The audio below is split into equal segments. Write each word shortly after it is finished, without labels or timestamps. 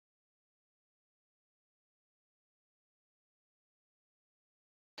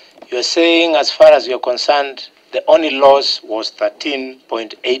You're saying, as far as you're concerned, the only loss was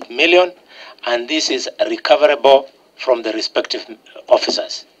 13.8 million, and this is recoverable from the respective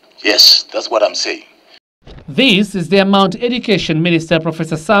officers. Yes, that's what I'm saying. This is the amount Education Minister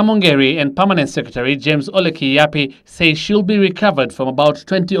Professor Sam Ongeri and Permanent Secretary James Kiyiapi say should be recovered from about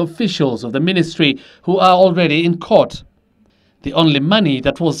 20 officials of the ministry who are already in court. The only money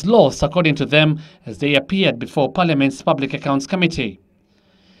that was lost, according to them, as they appeared before Parliament's Public Accounts Committee.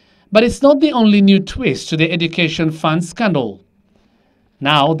 But it's not the only new twist to the Education Fund scandal.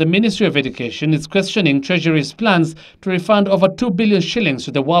 Now, the Ministry of Education is questioning Treasury's plans to refund over 2 billion shillings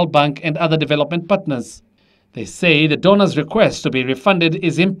to the World Bank and other development partners. They say the donors' request to be refunded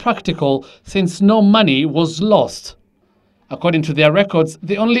is impractical since no money was lost. According to their records,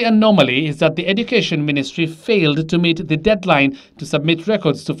 the only anomaly is that the Education Ministry failed to meet the deadline to submit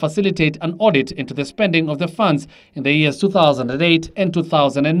records to facilitate an audit into the spending of the funds in the years 2008 and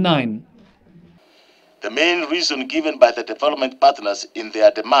 2009. The main reason given by the development partners in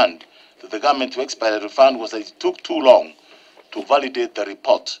their demand to the government to expedite the refund was that it took too long to validate the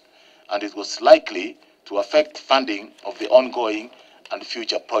report, and it was likely to affect funding of the ongoing and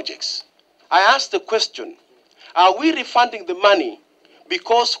future projects. I asked the question, are we refunding the money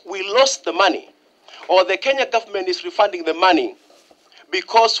because we lost the money, or the Kenya government is refunding the money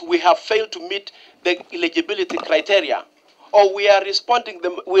because we have failed to meet the eligibility criteria, or we are refunding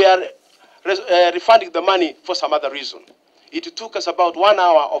the money for some other reason? It took us about 1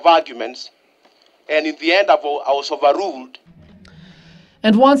 hour of arguments, and in the end I was overruled.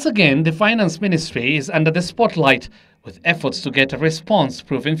 And once again, the Finance Ministry is under the spotlight, with efforts to get a response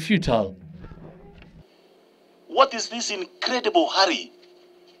proving futile. What is this incredible hurry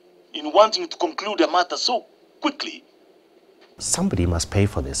in wanting to conclude a matter so quickly? Somebody must pay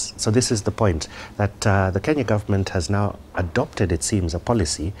for this. So this is the point, that the Kenya government has now adopted, it seems, a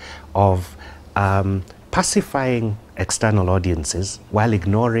policy of pacifying external audiences while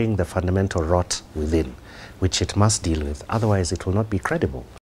ignoring the fundamental rot within, which it must deal with. Otherwise, it will not be credible.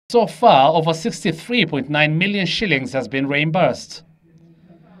 So far, over 63.9 million shillings has been reimbursed.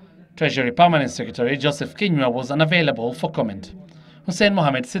 Treasury Permanent Secretary Joseph Kiyiapi was unavailable for comment. Hussein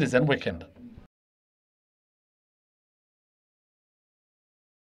Mohammed, Citizen Weekend.